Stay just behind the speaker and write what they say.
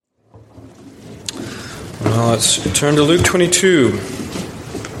Let's turn to Luke 22.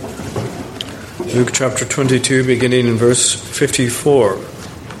 Luke chapter 22, beginning in verse 54.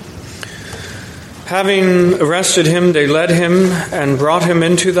 Having arrested him, they led him and brought him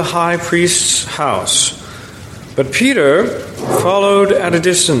into the high priest's house. But Peter followed at a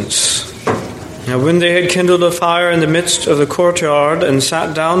distance. Now when they had kindled a fire in the midst of the courtyard and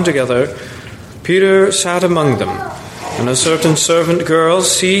sat down together, Peter sat among them. And a certain servant girl,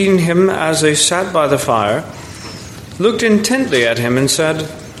 seeing him as they sat by the fire, looked intently at him and said,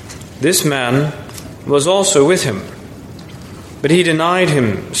 "This man was also with him." But he denied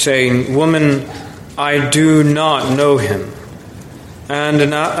him, saying, "Woman, I do not know him." And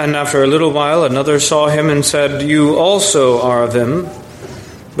after a little while another saw him and said, "You also are of them."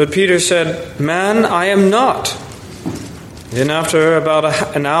 But Peter said, "Man, I am not." Then after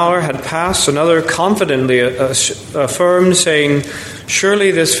about an hour had passed, another confidently affirmed, saying,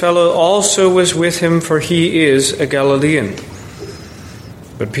 "Surely this fellow also was with him, for he is a Galilean."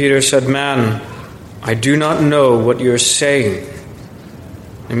 But Peter said, "Man, I do not know what you are saying."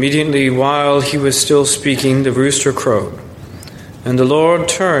 Immediately while he was still speaking, the rooster crowed. And the Lord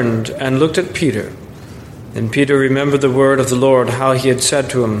turned and looked at Peter. Then Peter remembered the word of the Lord, how he had said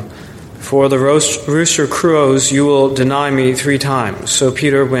to him, "Before the rooster crows, you will deny me 3 times." So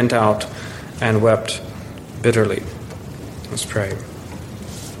Peter went out and wept bitterly. Let's pray.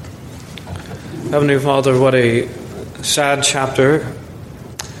 Heavenly Father, what a sad chapter.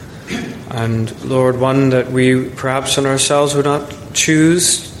 And Lord, one that we perhaps in ourselves would not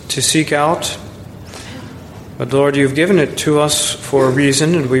choose to seek out. But Lord, you've given it to us for a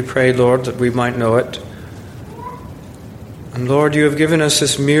reason, and we pray, Lord, that we might know it. And Lord, you have given us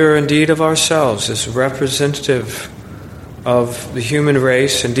this mirror indeed of ourselves, this representative of the human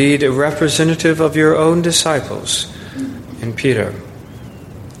race, indeed a representative of your own disciples in Peter.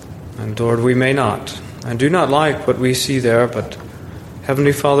 And Lord, we may not, and do not like what we see there, but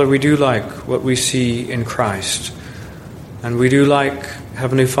Heavenly Father, we do like what we see in Christ. And we do like,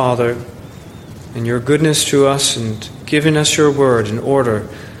 Heavenly Father, in your goodness to us and giving us your word in order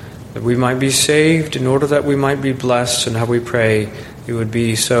that we might be saved, in order that we might be blessed, and how we pray it would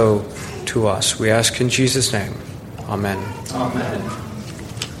be so to us. We ask in Jesus' name. Amen. Amen.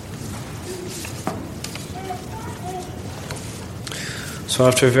 So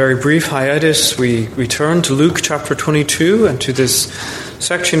after a very brief hiatus, we return to Luke chapter 22 and to this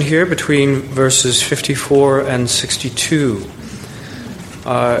section here between verses 54 and 62.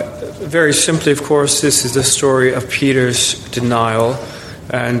 Very simply, of course, this is the story of Peter's denial.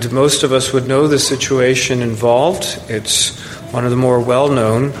 And most of us would know the situation involved. It's one of the more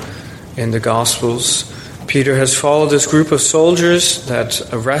well-known in the Gospels. Peter has followed this group of soldiers that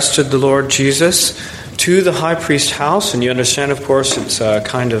arrested the Lord Jesus to the high priest's house. And you understand, of course, it's a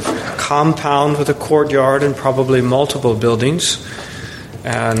kind of compound with a courtyard and probably multiple buildings.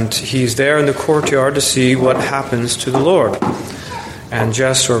 And he's there in the courtyard to see what happens to the Lord. And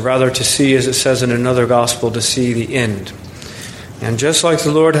or rather to see, as it says in another Gospel, to see the end. And just like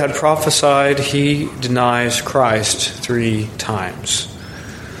the Lord had prophesied, he denies Christ 3 times.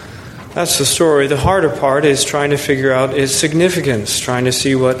 That's the story. The harder part is trying to figure out its significance, trying to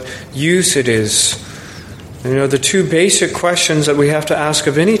see what use it is. You know, the 2 basic questions that we have to ask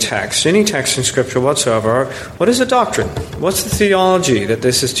of any text in Scripture whatsoever are, what is the doctrine? What's the theology that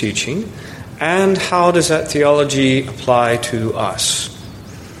this is teaching? And how does that theology apply to us?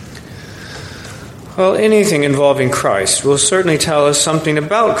 Well, anything involving Christ will certainly tell us something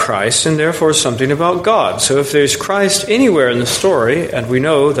about Christ and therefore something about God. So if there's Christ anywhere in the story, and we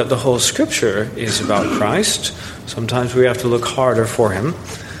know that the whole Scripture is about Christ, sometimes we have to look harder for him.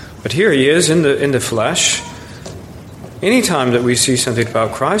 But here he is in the flesh. Anytime that we see something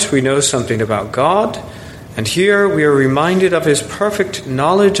about Christ, we know something about God. And here we are reminded of his perfect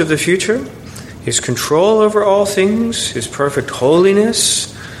knowledge of the future, his control over all things, his perfect holiness,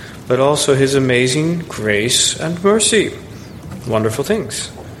 but also his amazing grace and mercy. Wonderful things.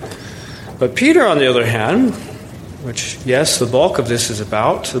 But Peter, on the other hand, which, yes, the bulk of this is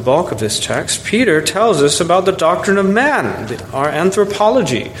about, the bulk of this text, Peter tells us about the doctrine of man, our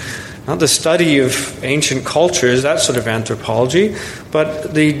anthropology. Not the study of ancient cultures, that sort of anthropology,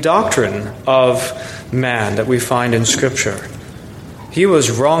 but the doctrine of man that we find in Scripture. He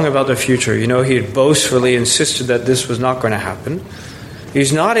was wrong about the future. You know, he had boastfully insisted that this was not going to happen.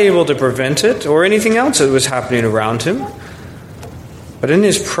 He's not able to prevent it or anything else that was happening around him. But in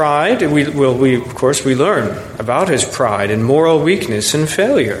his pride, we learn about his pride and moral weakness and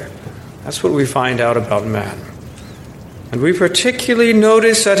failure. That's what we find out about man. And we particularly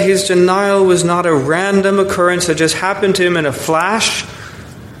notice that his denial was not a random occurrence that just happened to him in a flash,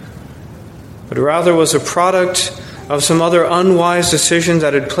 but rather was a product of some other unwise decisions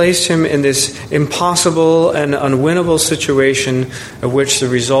that had placed him in this impossible and unwinnable situation of which the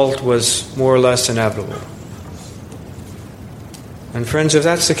result was more or less inevitable. And friends, if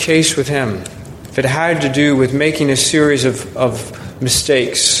that's the case with him, if it had to do with making a series of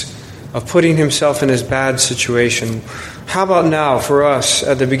mistakes, of putting himself in this bad situation, how about now for us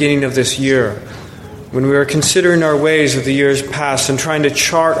at the beginning of this year, when we are considering our ways of the years past and trying to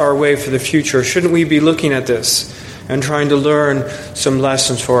chart our way for the future? Shouldn't we be looking at this and trying to learn some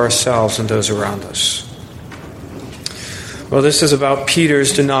lessons for ourselves and those around us? Well, this is about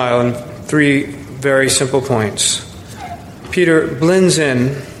Peter's denial in 3 very simple points. Peter blends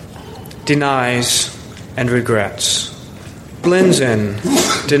in, denies, and regrets. Blends in,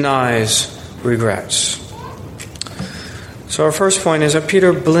 denies, regrets. So our first point is that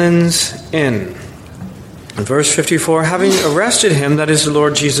Peter blends in. In verse 54, having arrested him, that is the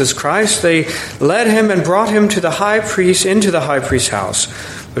Lord Jesus Christ, they led him and brought him to the high priest, into the high priest's house.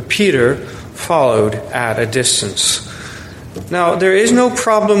 But Peter followed at a distance. Now, there is no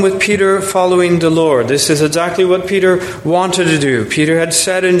problem with Peter following the Lord. This is exactly what Peter wanted to do. Peter had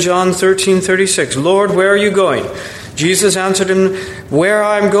said in John 13:36, "Lord, where are you going?" Jesus answered him, "Where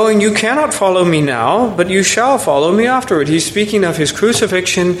I am going, you cannot follow me now, but you shall follow me afterward." He's speaking of his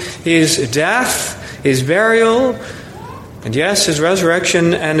crucifixion, his death, his burial, and yes, his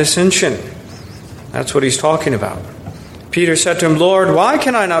resurrection and ascension. That's what he's talking about. Peter said to him, "Lord, why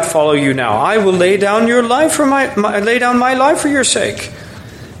can I not follow you now? I will lay down my life for your sake."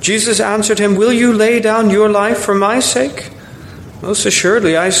 Jesus answered him, "Will you lay down your life for my sake? Most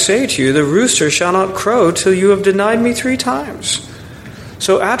assuredly, I say to you, the rooster shall not crow till you have denied me 3 times.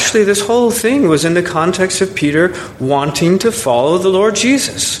 So actually, this whole thing was in the context of Peter wanting to follow the Lord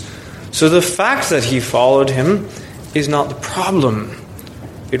Jesus. So the fact that he followed him is not the problem.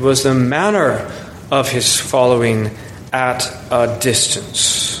 It was the manner of his following at a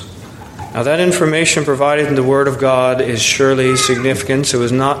distance. Now that information provided in the Word of God is surely significant. It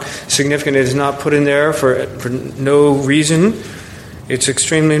was not significant. It is not put in there for no reason. It's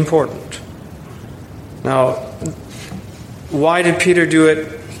extremely important. Now, why did Peter do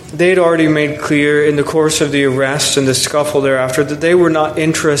it? They'd already made clear in the course of the arrest and the scuffle thereafter that they were not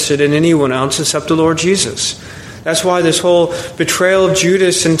interested in anyone else except the Lord Jesus. That's why this whole betrayal of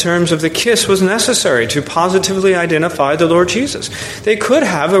Judas in terms of the kiss was necessary, to positively identify the Lord Jesus. They could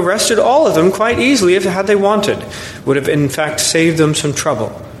have arrested all of them quite easily if had they wanted. Would have in fact saved them some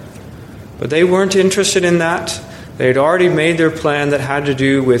trouble. But they weren't interested in that. They had already made their plan that had to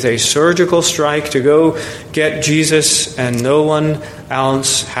do with a surgical strike to go get Jesus and no one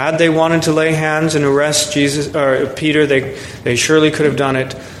else. Had they wanted to lay hands and arrest Peter, they surely could have done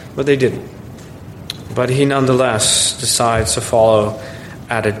it, but they didn't. But he nonetheless decides to follow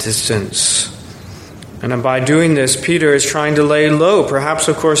at a distance. And by doing this, Peter is trying to lay low. Perhaps,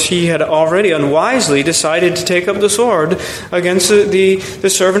 of course, he had already unwisely decided to take up the sword against the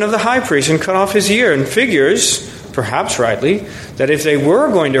servant of the high priest and cut off his ear, and figures, perhaps rightly, that if they were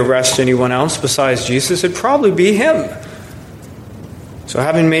going to arrest anyone else besides Jesus, it'd probably be him. So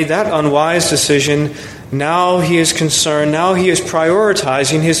having made that unwise decision, now he is concerned, now he is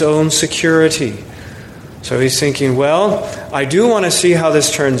prioritizing his own security. So he's thinking, well, I do want to see how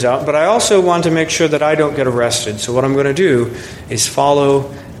this turns out, but I also want to make sure that I don't get arrested. So what I'm going to do is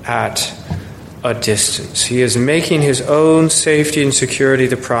follow at a distance. He is making his own safety and security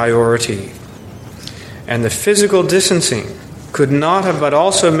the priority. And the physical distancing could not have but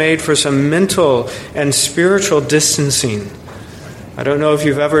also made for some mental and spiritual distancing. I don't know if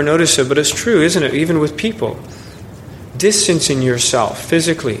you've ever noticed it, but it's true, isn't it? Even with people. Distancing yourself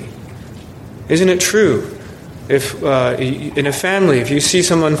physically. Isn't it true? If in a family, if you see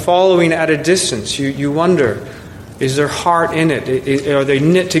someone following at a distance, you wonder, is their heart in it? Are they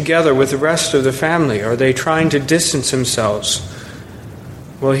knit together with the rest of the family? Are they trying to distance themselves?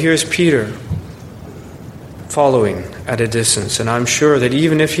 Well, here's Peter following at a distance. And I'm sure that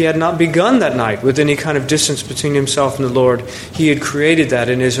even if he had not begun that night with any kind of distance between himself and the Lord, he had created that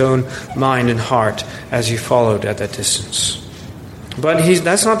in his own mind and heart as he followed at that distance. But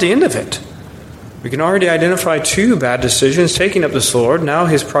that's not the end of it. We can already identify 2 bad decisions, taking up the sword, now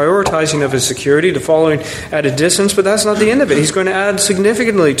his prioritizing of his security to following at a distance, but that's not the end of it. He's going to add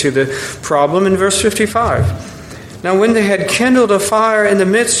significantly to the problem in verse 55. Now when they had kindled a fire in the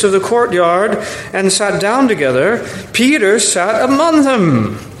midst of the courtyard and sat down together, Peter sat among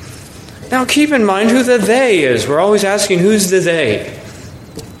them. Now keep in mind who the they is. We're always asking, who's the they?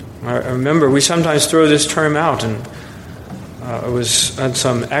 I remember we sometimes throw this term out, and I was at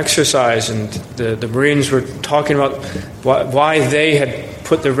some exercise, and the Marines were talking about why they had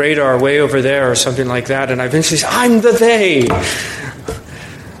put the radar way over there or something like that, and I eventually say, I'm the they.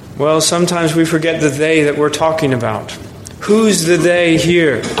 Well, sometimes we forget the they that we're talking about. Who's the they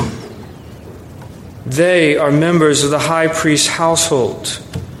here? They are members of the high priest's household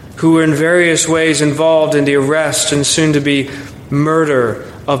who were in various ways involved in the arrest and soon-to-be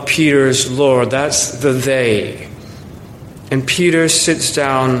murder of Peter's Lord. That's the they. And Peter sits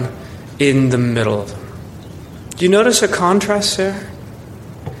down in the middle of them. Do you notice a contrast there?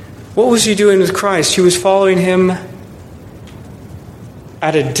 What was he doing with Christ? He was following him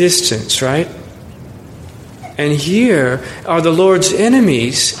at a distance, right? And here are the Lord's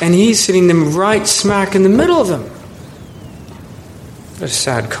enemies, and he's sitting them right smack in the middle of them. A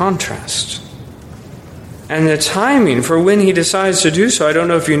sad contrast. And the timing for when he decides to do so, I don't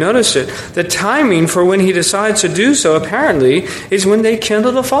know if you noticed it, the timing for when he decides to do so apparently is when they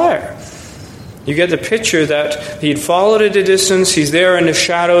kindle the fire. You get the picture that he'd followed at a distance, he's there in the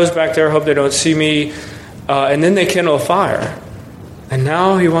shadows back there, hope they don't see me, and then they kindle a fire. And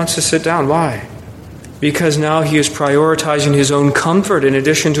now he wants to sit down. Why? Because now he is prioritizing his own comfort in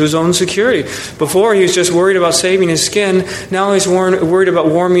addition to his own security. Before he was just worried about saving his skin, now he's worried about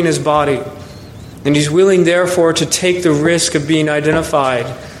warming his body. And he's willing, therefore, to take the risk of being identified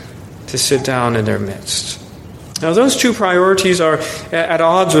to sit down in their midst. Now, those two priorities are at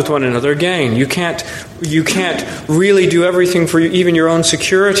odds with one another. Again, you can't really do everything for even your own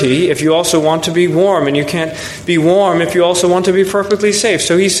security if you also want to be warm, and you can't be warm if you also want to be perfectly safe.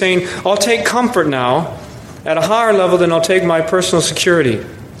 So he's saying, I'll take comfort now at a higher level than I'll take my personal security.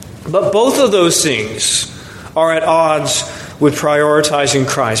 But both of those things are at odds with prioritizing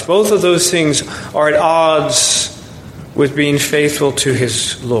Christ. Both of those things are at odds with being faithful to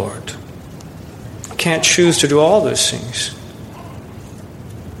his Lord. Can't choose to do all those things.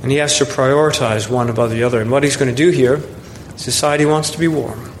 And he has to prioritize one above the other. And what he's going to do here is decide he wants to be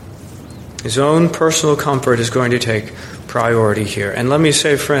warm. His own personal comfort is going to take priority here. And let me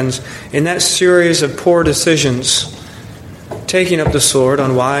say, friends, in that series of poor decisions, taking up the sword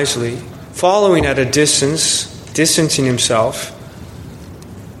unwisely, following at a distance, distancing himself,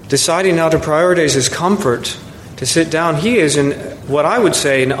 deciding now to prioritize his comfort, to sit down, he is in what I would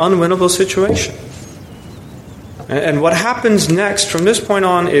say an unwinnable situation. And what happens next from this point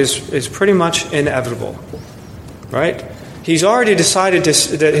on is pretty much inevitable, right? He's already decided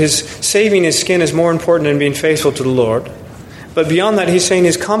that his saving his skin is more important than being faithful to the Lord. But beyond that, he's saying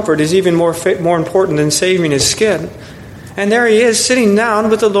his comfort is even more important than saving his skin. And there he is, sitting down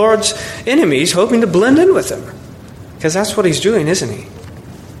with the Lord's enemies, hoping to blend in with them. Because that's what he's doing, isn't he?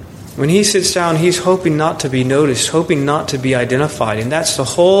 When he sits down, he's hoping not to be noticed, hoping not to be identified. And that's the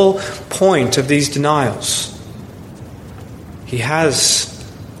whole point of these denials. He has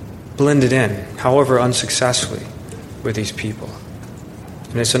blended in, however unsuccessfully, with these people.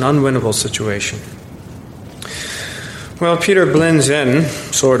 And it's an unwinnable situation. Well, Peter blends in,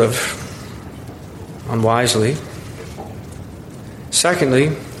 sort of, unwisely.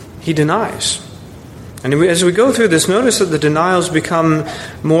 Secondly, he denies. And as we go through this, notice that the denials become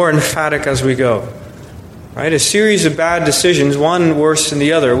more emphatic as we go. Right? A series of bad decisions, one worse than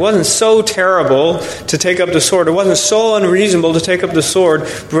the other. It wasn't so terrible to take up the sword. It wasn't so unreasonable to take up the sword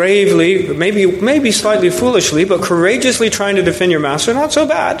bravely, maybe slightly foolishly, but courageously trying to defend your master. Not so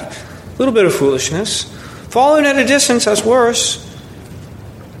bad. A little bit of foolishness. Following at a distance, that's worse.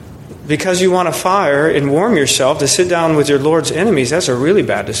 Because you want to fire and warm yourself to sit down with your Lord's enemies, that's a really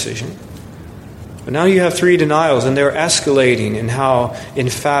bad decision. But now you have three denials, and they're escalating in how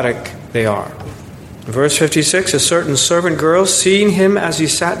emphatic they are. Verse 56, a certain servant girl, seeing him as he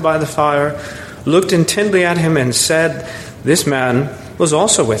sat by the fire, looked intently at him and said, this man was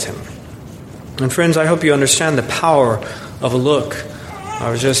also with him. And friends, I hope you understand the power of a look.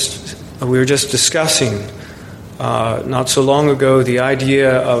 We were just discussing not so long ago the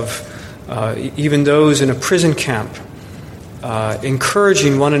idea of even those in a prison camp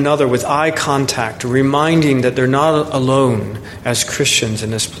encouraging one another with eye contact, reminding that they're not alone as Christians in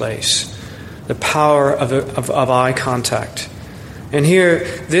this place. The power of eye contact. And here,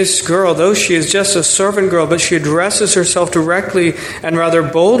 this girl, though she is just a servant girl, but she addresses herself directly and rather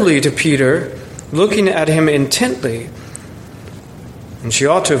boldly to Peter, looking at him intently. And she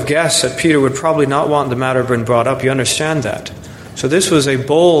ought to have guessed that Peter would probably not want the matter been brought up. You understand that. So this was a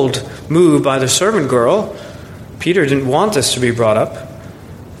bold move by the servant girl. Peter didn't want this to be brought up.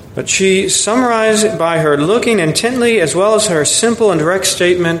 But she summarized it by her looking intently, as well as her simple and direct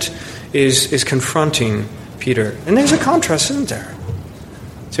statement is confronting Peter. And there's a contrast, isn't there?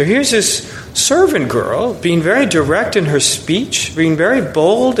 So here's this servant girl being very direct in her speech, being very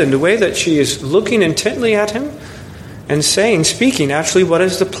bold in the way that she is looking intently at him. and speaking actually what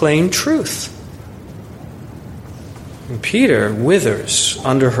is the plain truth. And Peter withers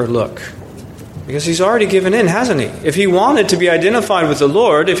under her look. Because he's already given in, hasn't he? If he wanted to be identified with the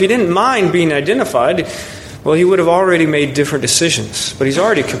Lord, if he didn't mind being identified, well, he would have already made different decisions. But he's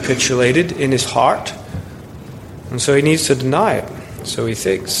already capitulated in his heart. And so he needs to deny it. So he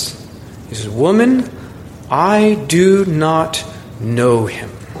thinks. He says, "Woman, I do not know him."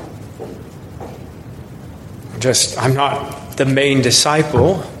 I'm not the main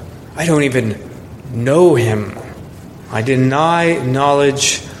disciple. I don't even know him. I deny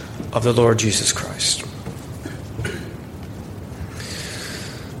knowledge of the Lord Jesus Christ.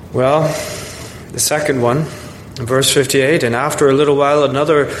 Well, the second one, in verse 58, and after a little while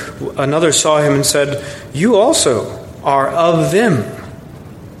another saw him and said, "You also are of them."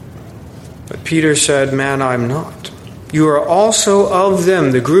 But Peter said, "Man, I'm not." You are also of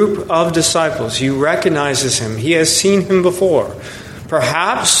them, the group of disciples. He recognizes him. He has seen him before.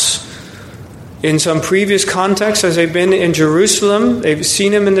 Perhaps in some previous context, as they've been in Jerusalem, they've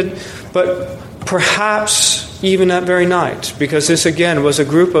seen him but perhaps even that very night, because this again was a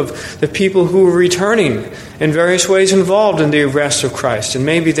group of the people who were returning in various ways involved in the arrest of Christ. And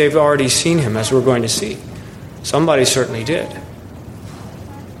maybe they've already seen him, as we're going to see. Somebody certainly did.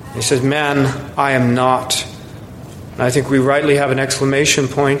 He says, "Man, I am not." And I think we rightly have an exclamation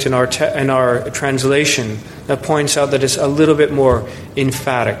point in our translation that points out that it's a little bit more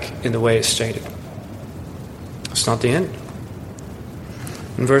emphatic in the way it's stated. It's not the end.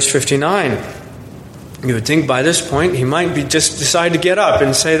 In verse 59, you would think by this point he might just decide to get up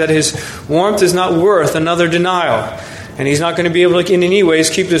and say that his warmth is not worth another denial. And he's not going to be able to in any ways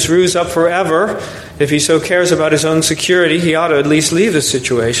keep this ruse up forever. If he so cares about his own security, he ought to at least leave the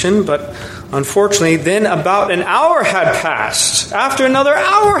situation. But unfortunately, then about an hour had passed. After another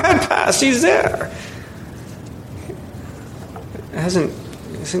hour had passed, he's there. It hasn't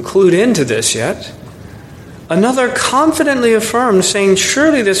clued into this yet. Another confidently affirmed, saying,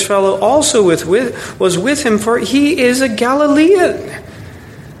 "Surely this fellow also was with him, for he is a Galilean."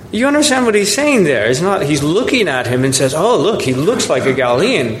 You understand what he's saying there? It's not he's looking at him and says, "Oh, look, he looks like a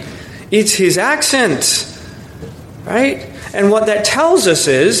Galilean." It's his accent, right? And what that tells us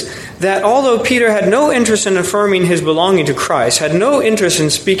is that although Peter had no interest in affirming his belonging to Christ, had no interest in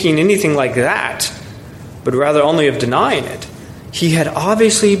speaking anything like that, but rather only of denying it, he had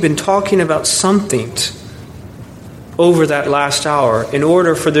obviously been talking about something over that last hour in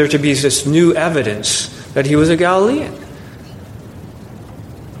order for there to be this new evidence that he was a Galilean.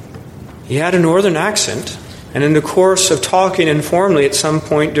 He had a northern accent, and in the course of talking informally at some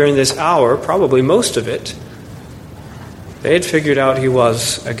point during this hour, probably most of it, they had figured out he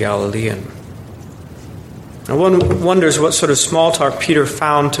was a Galilean. And one wonders what sort of small talk Peter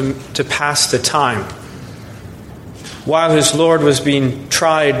found to pass the time while his Lord was being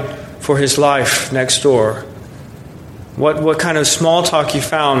tried for his life next door. What kind of small talk he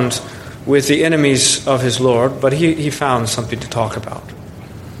found with the enemies of his Lord, but he found something to talk about.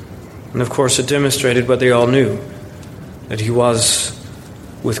 And of course it demonstrated what they all knew, that he was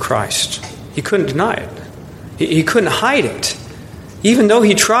with Christ. He couldn't deny it. He couldn't hide it. Even though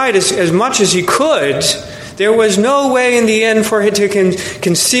he tried as much as he could, there was no way in the end for him to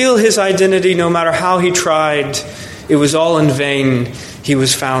conceal his identity no matter how he tried. It was all in vain. He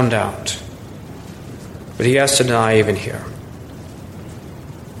was found out. But he has to deny even here.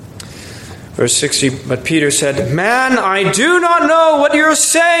 Verse 60, but Peter said, "Man, I do not know what you're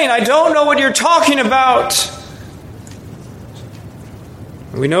saying. I don't know what you're talking about."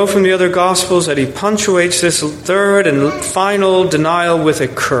 We know from the other Gospels that he punctuates this third and final denial with a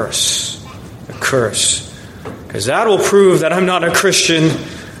curse. A curse. Because that will prove that I'm not a Christian,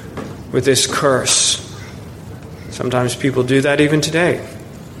 with this curse. Sometimes people do that even today.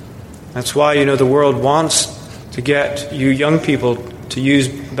 That's why, the world wants to get you young people to use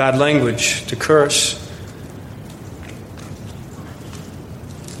bad language, to curse.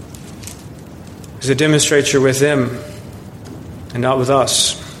 Because it demonstrates you're with them and not with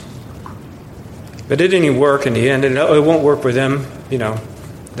us. But it didn't work in the end, and it won't work with them.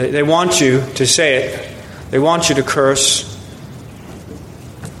 They want you to say it. They want you to curse.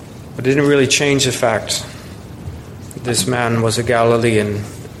 But it didn't really change the fact that this man was a Galilean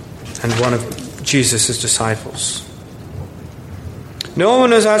and one of Jesus' disciples. No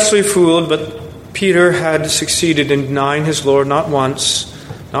one was actually fooled, but Peter had succeeded in denying his Lord not once,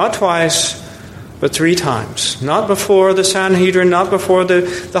 not twice, but 3 times. Not before the Sanhedrin, not before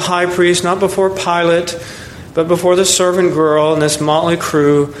the high priest, not before Pilate, but before the servant girl and this motley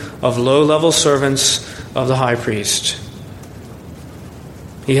crew of low-level servants of the high priest.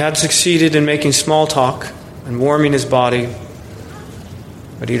 He had succeeded in making small talk and warming his body,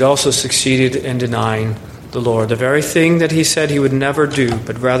 but he'd also succeeded in denying the Lord, the very thing that he said he would never do,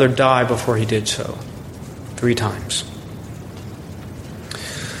 but rather die before he did so, 3 times.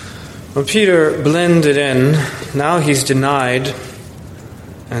 When Peter blended in, now he's denied,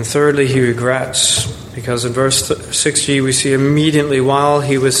 and thirdly, he regrets, because in verse 60 we see immediately while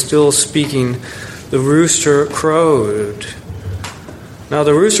he was still speaking, the rooster crowed. Now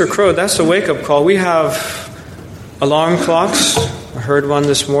the rooster crowed, that's the wake-up call. We have alarm clocks. I heard one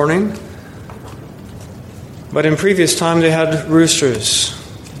this morning. But in previous time they had roosters,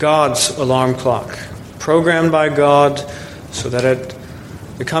 God's alarm clock, programmed by God so that at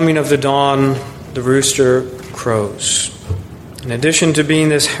the coming of the dawn, the rooster crows. In addition to being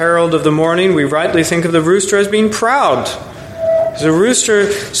this herald of the morning, we rightly think of the rooster as being proud. The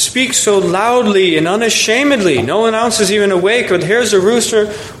rooster speaks so loudly and unashamedly. No one else is even awake, but here's the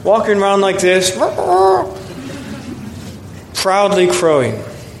rooster walking around like this, proudly crowing.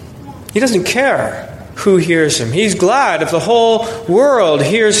 He doesn't care who hears him. He's glad if the whole world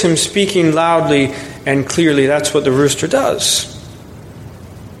hears him speaking loudly and clearly. That's what the rooster does.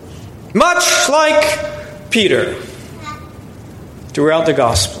 Much like Peter throughout the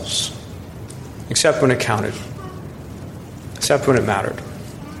Gospels, except when it counted, except when it mattered.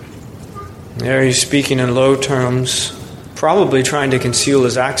 There he's speaking in low terms, probably trying to conceal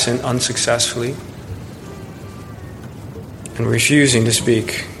his accent unsuccessfully, and refusing to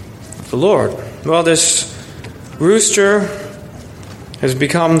speak of the Lord. Well, this rooster has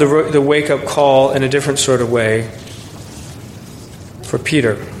become the wake-up call in a different sort of way for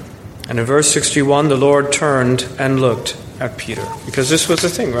Peter. And in verse 61, the Lord turned and looked at Peter. Because this was the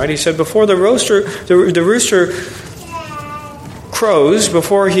thing, right? He said, before the rooster crows,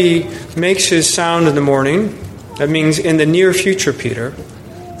 before he makes his sound in the morning, that means in the near future, Peter,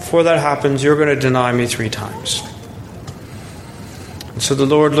 before that happens, you're going to deny me 3 times. And so the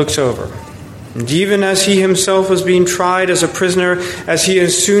Lord looks over. And even as he himself was being tried as a prisoner, as he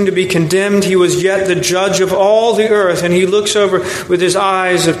is soon to be condemned, he was yet the judge of all the earth. And he looks over with his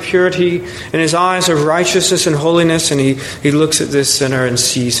eyes of purity and his eyes of righteousness and holiness, and he looks at this sinner and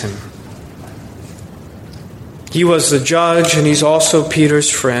sees him. He was the judge, and he's also Peter's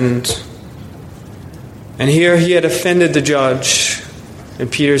friend. And here he had offended the judge,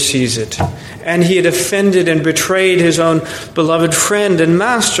 and Peter sees it. And he had offended and betrayed his own beloved friend and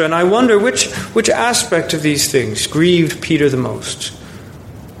master. And I wonder which aspect of these things grieved Peter the most.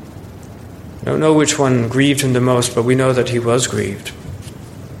 I don't know which one grieved him the most, but we know that he was grieved.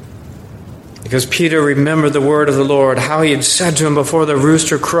 Because Peter remembered the word of the Lord, how he had said to him before the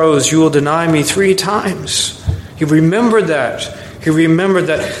rooster crows, you will deny me 3 times. He remembered that. He remembered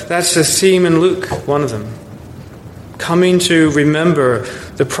that. That's the theme in Luke, one of them. Coming to remember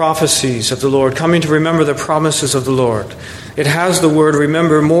the prophecies of the Lord, coming to remember the promises of the Lord. It has the word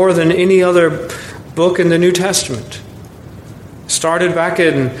remember more than any other book in the New Testament. Started back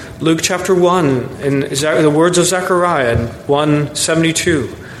in Luke chapter 1, in the words of Zechariah in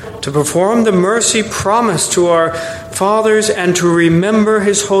 1:72, to perform the mercy promised to our fathers and to remember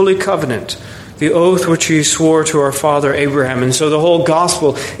his holy covenant, the oath which he swore to our father Abraham. And so the whole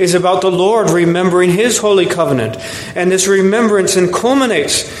gospel is about the Lord remembering his holy covenant. And this remembrance then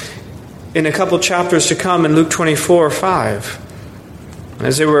culminates in a couple chapters to come in Luke 24:5.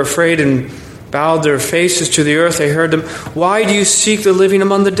 As they were afraid and bowed their faces to the earth, they heard them, why do you seek the living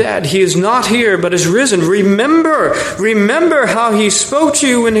among the dead? He is not here, but is risen. Remember how he spoke to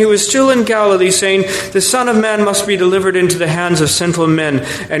you when he was still in Galilee, saying, the Son of Man must be delivered into the hands of sinful men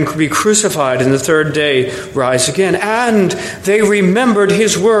and be crucified, and the 3rd day rise again. And they remembered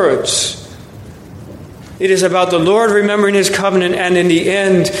his words. It is about the Lord remembering his covenant, and in the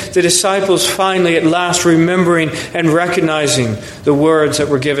end, the disciples finally at last remembering and recognizing the words that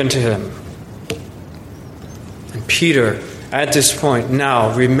were given to him. Peter, at this point,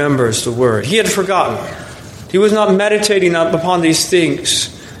 now remembers the word. He had forgotten. He was not meditating upon these things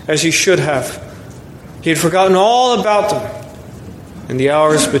as he should have. He had forgotten all about them in the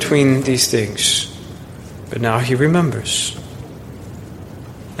hours between these things. But now he remembers.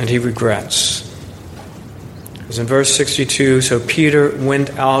 And he regrets. As in verse 62, so Peter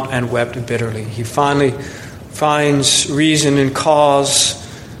went out and wept bitterly. He finally finds reason and cause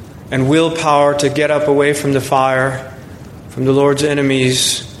and willpower to get up away from the fire, from the Lord's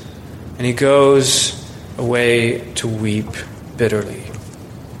enemies, and he goes away to weep bitterly.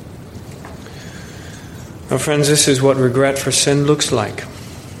 Now, friends, this is what regret for sin looks like.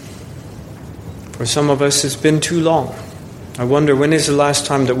 For some of us, it's been too long. I wonder, when is the last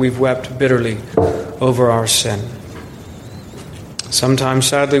time that we've wept bitterly over our sin? Sometimes,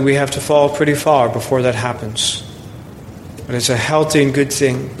 sadly, we have to fall pretty far before that happens. But it's a healthy and good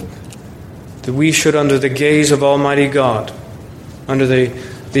thing that we should, under the gaze of Almighty God, under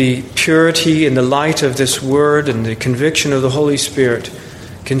the purity and the light of this Word and the conviction of the Holy Spirit,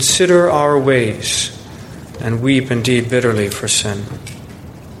 consider our ways and weep indeed bitterly for sin.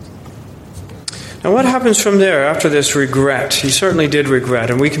 Now, what happens from there after this regret? He certainly did regret,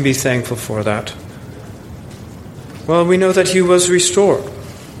 and we can be thankful for that. Well, we know that he was restored.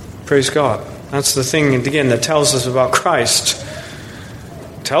 Praise God. That's the thing, again, that tells us about Christ.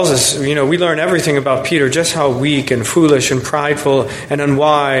 It tells us, we learn everything about Peter, just how weak and foolish and prideful and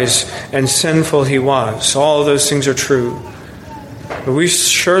unwise and sinful he was. All of those things are true. But we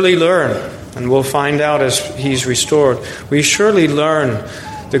surely learn, and we'll find out as he's restored, we surely learn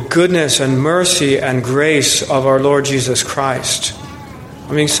the goodness and mercy and grace of our Lord Jesus Christ.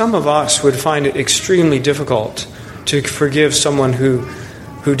 Some of us would find it extremely difficult to forgive someone who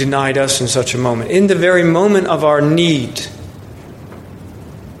denied us in such a moment. In the very moment of our need,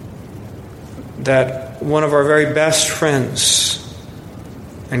 that one of our very best friends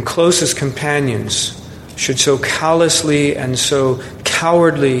and closest companions should so callously and so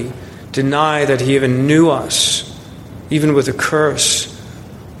cowardly deny that he even knew us, even with a curse,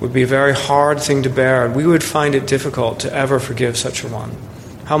 would be a very hard thing to bear. We would find it difficult to ever forgive such a one.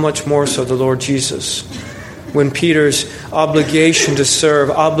 How much more so the Lord Jesus, when Peter's obligation to serve,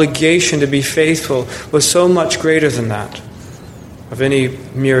 obligation to be faithful, was so much greater than that of any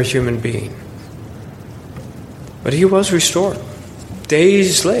mere human being. But he was restored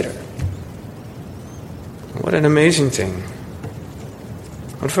days later. What an amazing thing.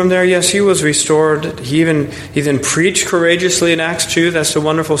 And from there, yes, he was restored. He then preached courageously in Acts 2. That's the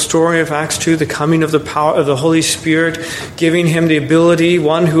wonderful story of Acts 2, the coming of the power of the Holy Spirit, giving him the ability.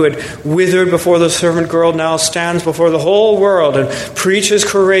 One who had withered before the servant girl now stands before the whole world and preaches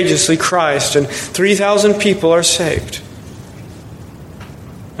courageously Christ, and 3,000 people are saved.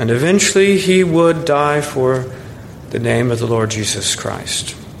 And eventually he would die for the name of the Lord Jesus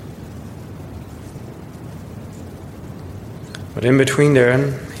Christ. But in between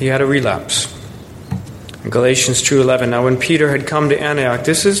there, he had a relapse. In Galatians 2:11, now when Peter had come to Antioch,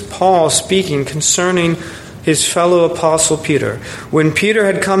 this is Paul speaking concerning his fellow apostle Peter. When Peter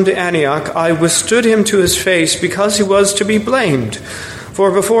had come to Antioch, I withstood him to his face because he was to be blamed. For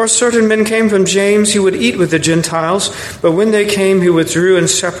before certain men came from James, he would eat with the Gentiles, but when they came, he withdrew and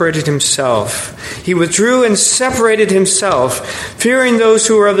separated himself. He withdrew and separated himself, fearing those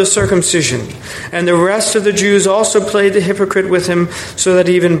who were of the circumcision. And the rest of the Jews also played the hypocrite with him, so that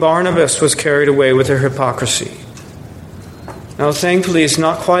even Barnabas was carried away with their hypocrisy. Now, thankfully, it's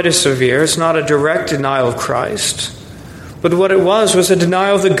not quite as severe. It's not a direct denial of Christ. But what it was a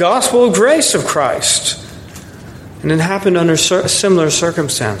denial of the gospel of grace of Christ. And it happened under similar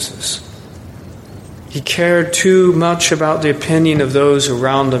circumstances. He cared too much about the opinion of those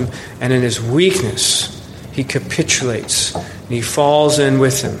around him, and in his weakness, he capitulates, and he falls in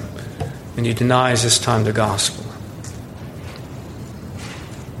with them, and he denies this time the gospel.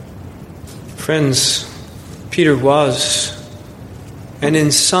 Friends, Peter was, and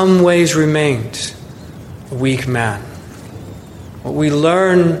in some ways remained, a weak man. What we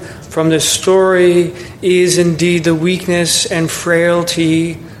learn from this story is indeed the weakness and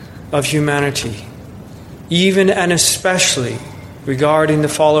frailty of humanity, even and especially regarding the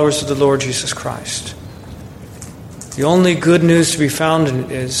followers of the Lord Jesus Christ. The only good news to be found in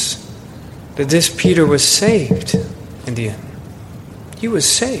it is that this Peter was saved in the end. He was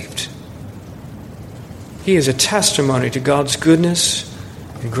saved. He is a testimony to God's goodness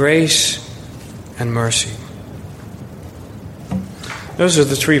and grace and mercy. Those are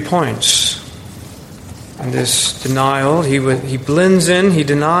the 3 points. In this denial, he blends in, he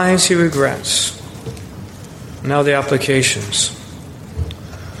denies, he regrets. Now the applications.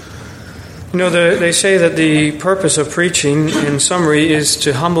 They say that the purpose of preaching, in summary, is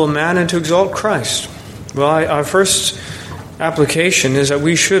to humble man and to exalt Christ. Well, our first application is that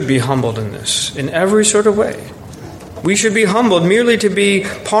we should be humbled in this, in every sort of way. We should be humbled merely to be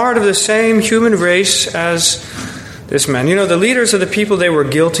part of the same human race as this man. The leaders of the people, they were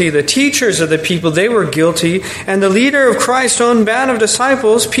guilty. The teachers of the people, they were guilty. And the leader of Christ's own band of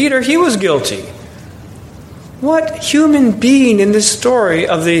disciples, Peter, he was guilty. What human being in this story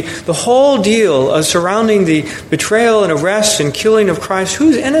of the whole deal surrounding the betrayal and arrest and killing of Christ,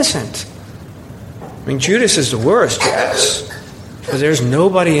 who's innocent? Judas is the worst, yes. But there's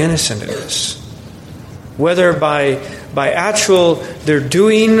nobody innocent in this. Whether by actual their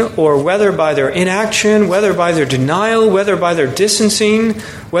doing, or whether by their inaction, whether by their denial, whether by their distancing,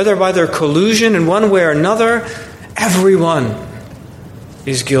 whether by their collusion in one way or another, everyone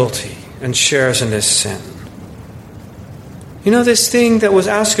is guilty and shares in this sin. You know, this thing that was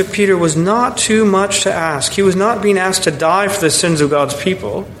asked of Peter was not too much to ask. He was not being asked to die for the sins of God's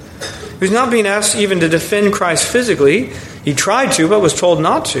people. He was not being asked even to defend Christ physically. He tried to, but was told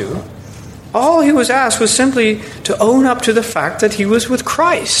not to. All he was asked was simply to own up to the fact that he was with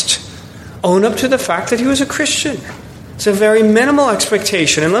Christ. Own up to the fact that he was a Christian. It's a very minimal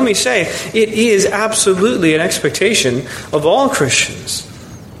expectation. And let me say, it is absolutely an expectation of all Christians.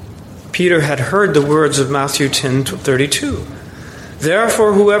 Peter had heard the words of Matthew 10:32.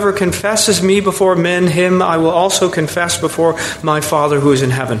 Therefore, whoever confesses me before men, him I will also confess before my Father who is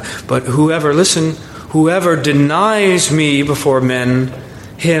in heaven. But whoever denies me before men,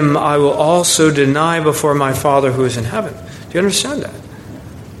 him I will also deny before my Father who is in heaven. Do you understand that?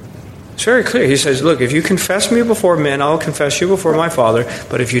 It's very clear. He says, look, if you confess me before men, I'll confess you before my Father.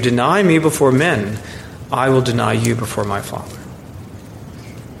 But if you deny me before men, I will deny you before my Father.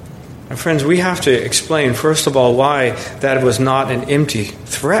 And friends, we have to explain, first of all, why that was not an empty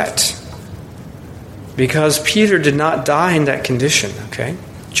threat. Because Peter did not die in that condition, okay?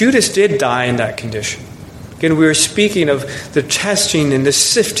 Judas did die in that condition. Again, we were speaking of the testing and the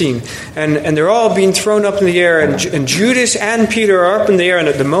sifting, and they're all being thrown up in the air, and Judas and Peter are up in the air, and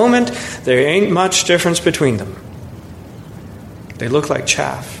at the moment, there ain't much difference between them. They look like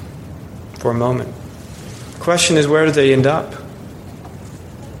chaff for a moment. The question is, where did they end up?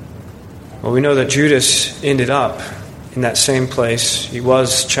 Well, we know that Judas ended up in that same place. He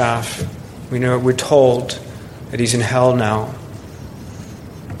was chaff. We're told that he's in hell now.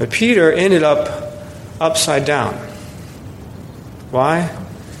 But Peter ended up upside down. Why?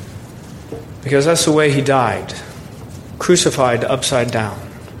 Because that's the way he died. Crucified upside down.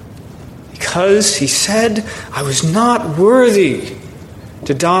 Because he said, I was not worthy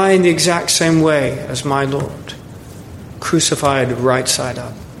to die in the exact same way as my Lord. Crucified right side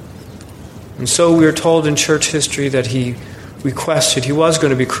up. And so we are told in church history that he requested, he was going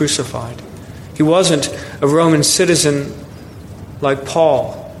to be crucified. He wasn't a Roman citizen like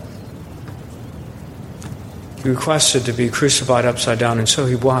Paul. He requested to be crucified upside down, and so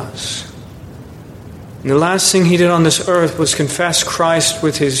he was. And the last thing he did on this earth was confess Christ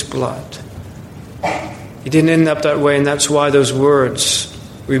with his blood. He didn't end up that way, and that's why those words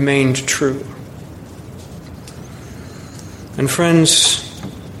remained true. And friends,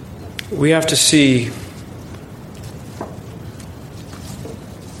 we have to see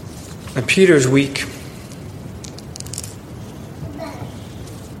that Peter's weak.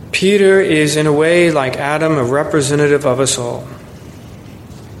 Peter is, in a way, like Adam, a representative of us all.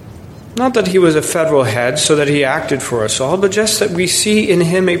 Not that he was a federal head so that he acted for us all, but just that we see in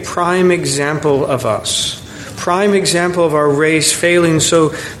him a prime example of us. Prime example of our race failing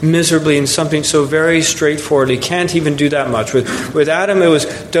so miserably in something so very straightforward. He can't even do that much. With Adam, it was,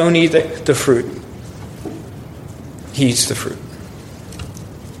 don't eat the fruit. He eats the fruit.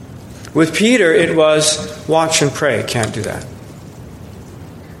 With Peter, it was, watch and pray. Can't do that.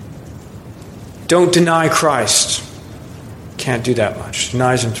 Don't deny Christ. Can't do that much.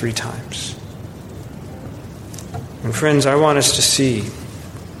 Denies him 3 times. And friends, I want us to see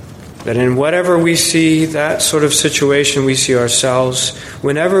that in whatever we see, that sort of situation we see ourselves,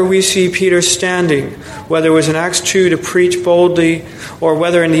 whenever we see Peter standing, whether it was in Acts 2 to preach boldly, or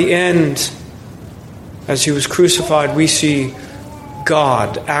whether in the end, as he was crucified, we see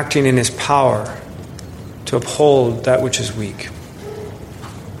God acting in his power to uphold that which is weak.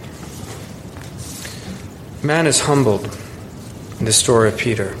 Man is humbled in the story of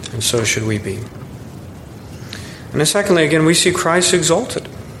Peter, and so should we be. And then secondly, again, we see Christ exalted.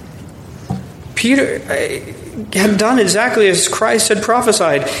 Peter had done exactly as Christ had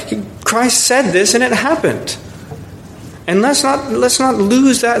prophesied. Christ said this, and it happened. And let's not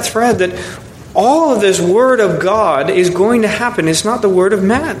lose that thread that all of this word of God is going to happen. It's not the word of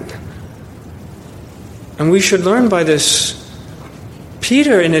man. And we should learn by this.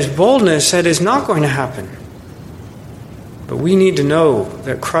 Peter, in his boldness, said it's not going to happen. But we need to know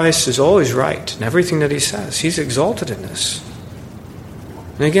that Christ is always right in everything that he says. He's exalted in this.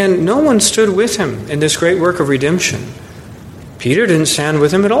 And again, no one stood with him in this great work of redemption. Peter didn't stand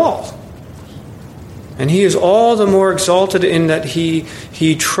with him at all. And he is all the more exalted in that he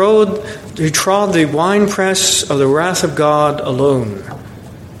trod the winepress of the wrath of God alone.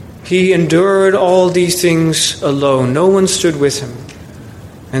 He endured all these things alone. No one stood with him.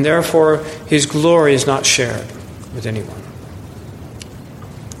 And therefore, his glory is not shared with anyone.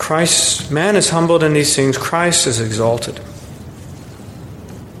 Man is humbled in these things. Christ is exalted.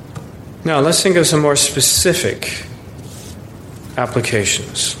 Now, let's think of some more specific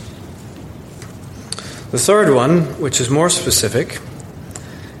applications. The third one, which is more specific,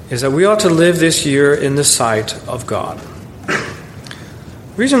 is that we ought to live this year in the sight of God.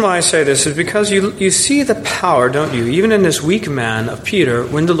 The reason why I say this is because you see the power, don't you, even in this weak man of Peter,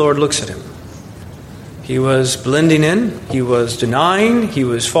 when the Lord looks at him. He was blending in, he was denying, he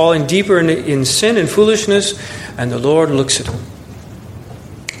was falling deeper in sin and foolishness, and the Lord looks at him.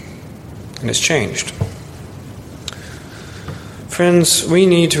 And it's changed. Friends, we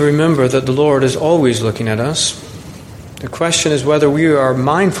need to remember that the Lord is always looking at us. The question is whether we are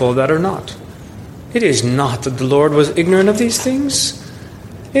mindful of that or not. It is not that the Lord was ignorant of these things.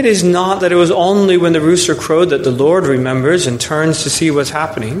 It is not that it was only when the rooster crowed that the Lord remembers and turns to see what's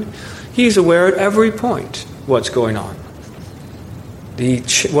happening. He's aware at every point what's going on.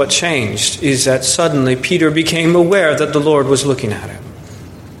 What changed is that suddenly Peter became aware that the Lord was looking at him.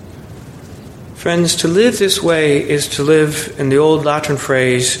 Friends, to live this way is to live, in the old Latin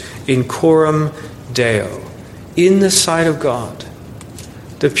phrase, in coram Deo, in the sight of God.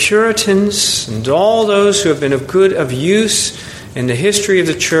 The Puritans and all those who have been of use in the history of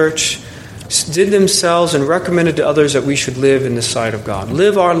the church did themselves and recommended to others that we should live in the sight of God.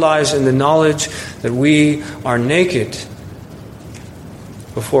 Live our lives in the knowledge that we are naked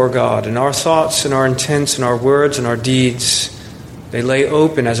before God. And our thoughts and our intents and our words and our deeds, they lay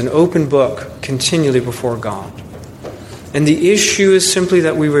open as an open book continually before God. And the issue is simply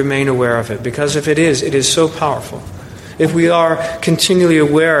that we remain aware of it, because if it is so powerful. If we are continually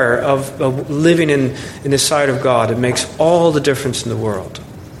aware of living in the sight of God, it makes all the difference in the world.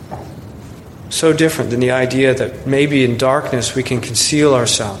 So different than the idea that maybe in darkness we can conceal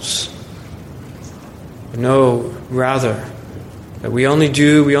ourselves. No, rather, that we only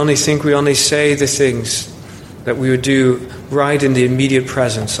think, we only say the things that we would do right in the immediate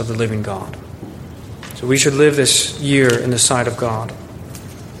presence of the living God. So we should live this year in the sight of God.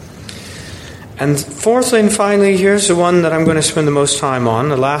 And fourthly and finally, here's the one that I'm going to spend the most time on,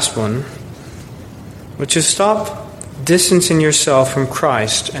 the last one, which is stop distancing yourself from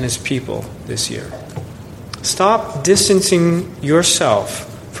Christ and His people this year. Stop distancing yourself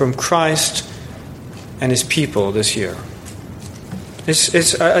from Christ and His people this year.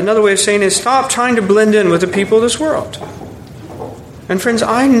 It's another way of saying is stop trying to blend in with the people of this world. And friends,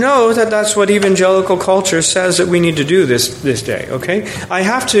 I know that that's what evangelical culture says that we need to do this day, okay? I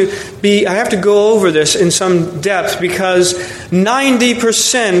have to go over this in some depth, because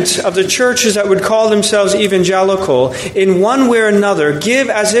 90% of the churches that would call themselves evangelical, in one way or another, give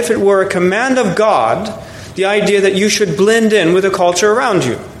as if it were a command of God, the idea that you should blend in with the culture around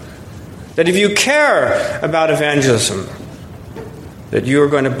you. That if you care about evangelism, that you are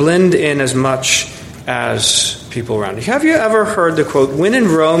going to blend in as much as people around you. Have you ever heard the quote, "When in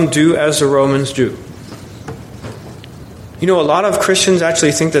Rome, do as the Romans do"? You know, a lot of Christians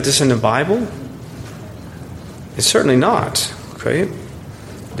actually think that this is in the Bible. It's certainly not. Okay?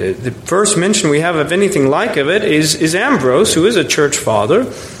 The first mention we have of anything like of it is Ambrose, who is a church father.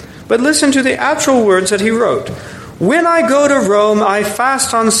 But listen to the actual words that he wrote. "When I go to Rome, I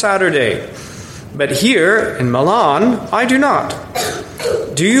fast on Saturday. But here, in Milan, I do not.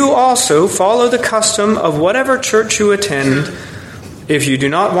 Do you also follow the custom of whatever church you attend, if you do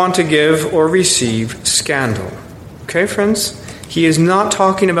not want to give or receive scandal?" Okay, friends? He is not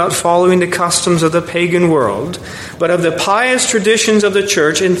talking about following the customs of the pagan world, but of the pious traditions of the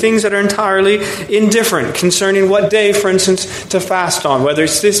church in things that are entirely indifferent concerning what day, for instance, to fast on, whether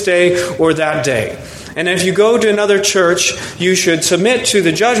it's this day or that day. And if you go to another church, you should submit to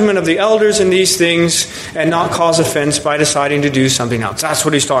the judgment of the elders in these things and not cause offense by deciding to do something else. That's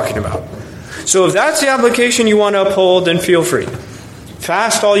what he's talking about. So if that's the application you want to uphold, then feel free.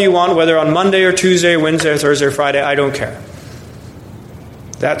 Fast all you want, whether on Monday or Tuesday or Wednesday or Thursday or Friday, I don't care.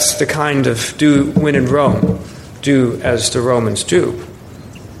 That's the kind of when in Rome, do as the Romans do.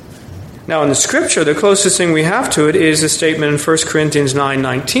 Now in the Scripture, the closest thing we have to it is the statement in 1 Corinthians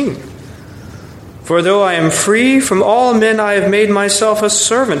 9:19. "For though I am free from all men, I have made myself a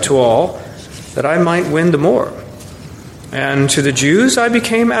servant to all, that I might win the more. And to the Jews I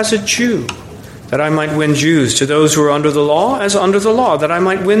became as a Jew, that I might win Jews. To those who are under the law, as under the law, that I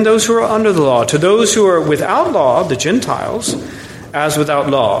might win those who are under the law. To those who are without law, the Gentiles, as without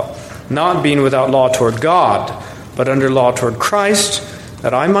law, not being without law toward God, but under law toward Christ,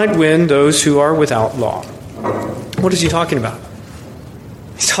 that I might win those who are without law." What is he talking about?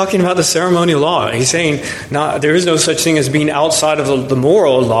 He's talking about the ceremonial law. He's saying there is no such thing as being outside of the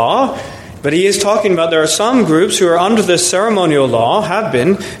moral law, but he is talking about there are some groups who are under the ceremonial law, have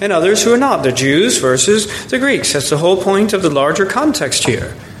been, and others who are not. The Jews versus the Greeks. That's the whole point of the larger context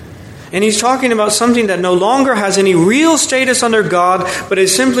here. And he's talking about something that no longer has any real status under God, but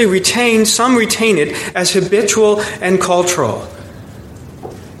is simply retained, some retain it, as habitual and cultural.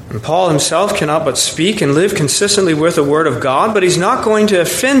 And Paul himself cannot but speak and live consistently with the Word of God, but he's not going to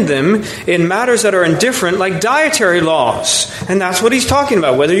offend them in matters that are indifferent, like dietary laws. And that's what he's talking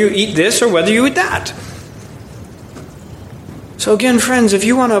about, whether you eat this or whether you eat that. So again, friends, if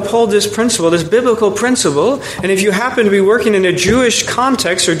you want to uphold this principle, this biblical principle, and if you happen to be working in a Jewish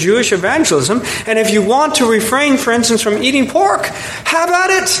context or Jewish evangelism, and if you want to refrain, for instance, from eating pork, have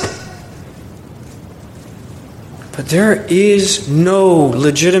at it. But there is no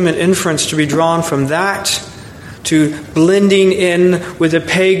legitimate inference to be drawn from that to blending in with the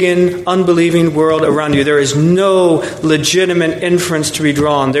pagan, unbelieving world around you. There is no legitimate inference to be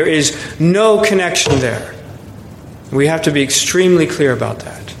drawn. There is no connection there. We have to be extremely clear about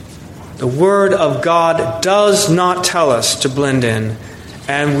that. The Word of God does not tell us to blend in,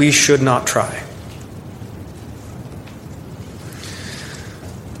 and we should not try.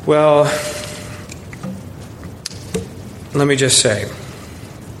 Well, let me just say,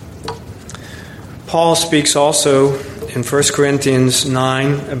 Paul speaks also in 1 Corinthians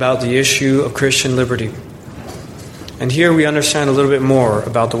 9 about the issue of Christian liberty. And here we understand a little bit more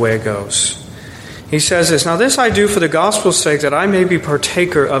about the way it goes. He says this, "Now this I do for the gospel's sake, that I may be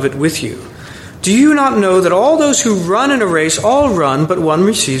partaker of it with you. Do you not know that all those who run in a race all run, but one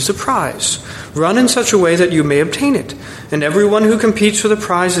receives the prize? Run in such a way that you may obtain it. And everyone who competes for the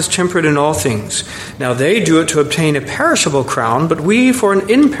prize is temperate in all things. Now they do it to obtain a perishable crown, but we for an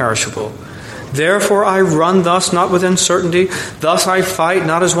imperishable. Therefore I run thus, not with uncertainty. Thus I fight,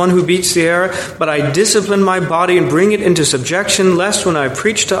 not as one who beats the air, but I discipline my body and bring it into subjection, lest when I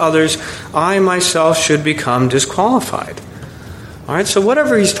preach to others, I myself should become disqualified." All right, so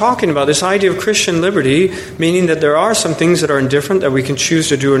whatever he's talking about, this idea of Christian liberty, meaning that there are some things that are indifferent that we can choose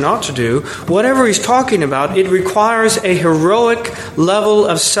to do or not to do, whatever he's talking about, it requires a heroic level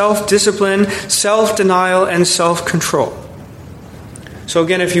of self-discipline, self-denial, and self-control. So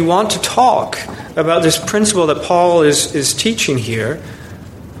again, if you want to talk about this principle that Paul is teaching here,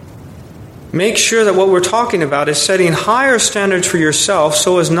 make sure that what we're talking about is setting higher standards for yourself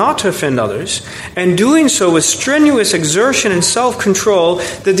so as not to offend others, and doing so with strenuous exertion and self-control,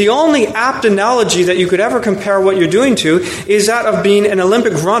 that the only apt analogy that you could ever compare what you're doing to is that of being an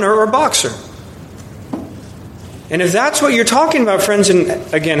Olympic runner or boxer. And if that's what you're talking about, friends, and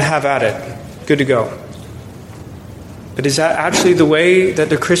again, have at it. Good to go. But is that actually the way that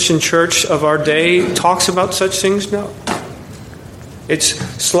the Christian church of our day talks about such things? No. It's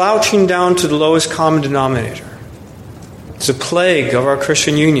slouching down to the lowest common denominator. It's a plague of our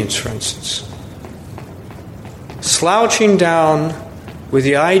Christian unions, for instance. Slouching down with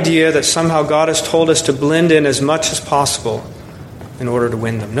the idea that somehow God has told us to blend in as much as possible in order to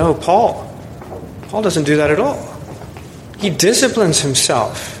win them. No, Paul doesn't do that at all. He disciplines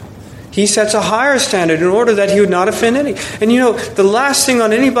himself. He sets a higher standard in order that he would not offend any. And you know, the last thing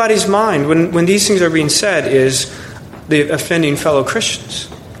on anybody's mind when these things are being said is the offending fellow Christians.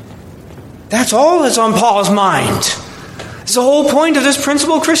 That's all that's on Paul's mind. It's the whole point of this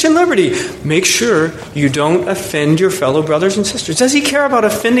principle of Christian liberty. Make sure you don't offend your fellow brothers and sisters. Does he care about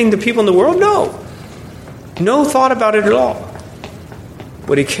offending the people in the world? No. No thought about it at all.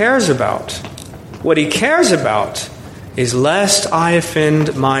 What he cares about is lest I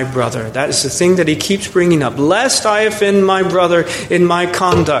offend my brother. That is the thing that he keeps bringing up. Lest I offend my brother in my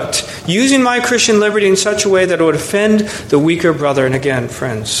conduct. Using my Christian liberty in such a way that it would offend the weaker brother. And again,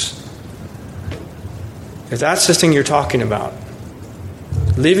 friends, if that's the thing you're talking about,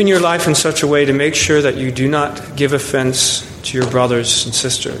 living your life in such a way to make sure that you do not give offense to your brothers and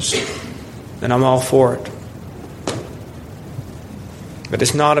sisters, then I'm all for it. But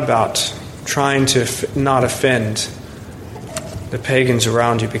it's not about trying to not offend the pagans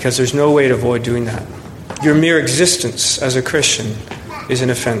around you, because there's no way to avoid doing that. Your mere existence as a Christian is an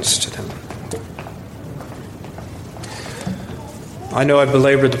offense to them. I know I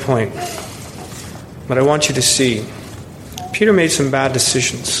belabored the point, but I want you to see Peter made some bad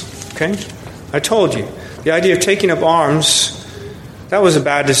decisions. Okay? I told you, the idea of taking up arms, that was a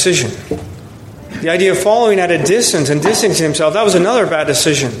bad decision. The idea of following at a distance and distancing himself, that was another bad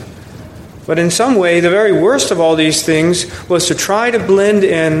decision. But in some way, the very worst of all these things was to try to blend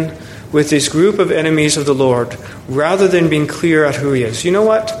in with this group of enemies of the Lord rather than being clear at who he is. You know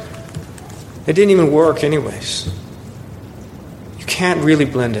what? It didn't even work anyways. You can't really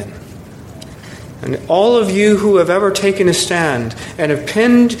blend in. And all of you who have ever taken a stand and have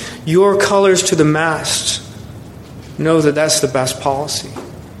pinned your colors to the mast know that that's the best policy.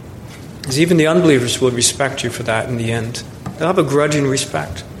 Because even the unbelievers will respect you for that in the end. They'll have a grudging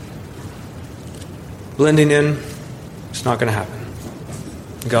respect. Blending in, it's not going to happen.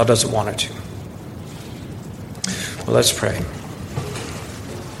 God doesn't want it to. Well, let's pray.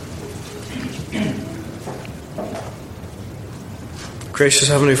 Gracious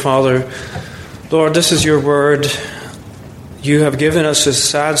Heavenly Father, Lord, this is your word. You have given us this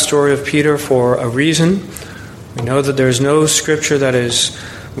sad story of Peter for a reason. We know that there is no scripture that is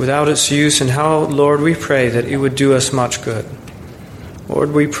without its use, and how, Lord, we pray that it would do us much good.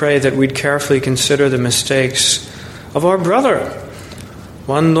 Lord, we pray that we'd carefully consider the mistakes of our brother,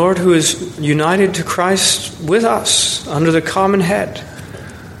 one, Lord, who is united to Christ with us under the common head,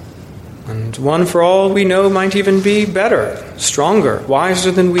 and one, for all we know, might even be better, stronger,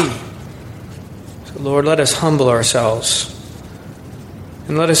 wiser than we. So, Lord, let us humble ourselves,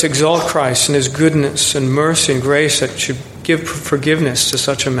 and let us exalt Christ in his goodness and mercy and grace that should give forgiveness to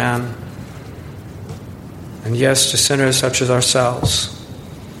such a man, and yes, to sinners such as ourselves.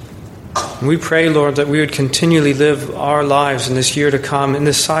 And we pray, Lord, that we would continually live our lives in this year to come in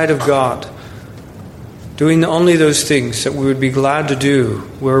the sight of God, doing only those things that we would be glad to do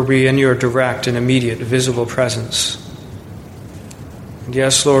were we in your direct and immediate visible presence. And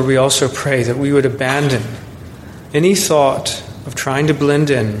yes, Lord, we also pray that we would abandon any thought of trying to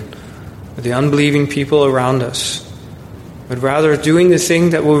blend in with the unbelieving people around us, but rather doing the thing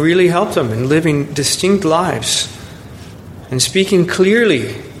that will really help them in living distinct lives and speaking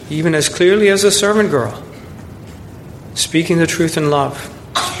clearly, even as clearly as a servant girl, speaking the truth in love,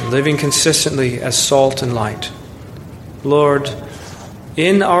 and living consistently as salt and light. Lord,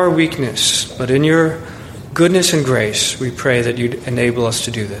 in our weakness, but in your goodness and grace, we pray that you'd enable us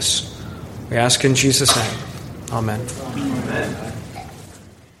to do this. We ask in Jesus' name. Amen. Amen.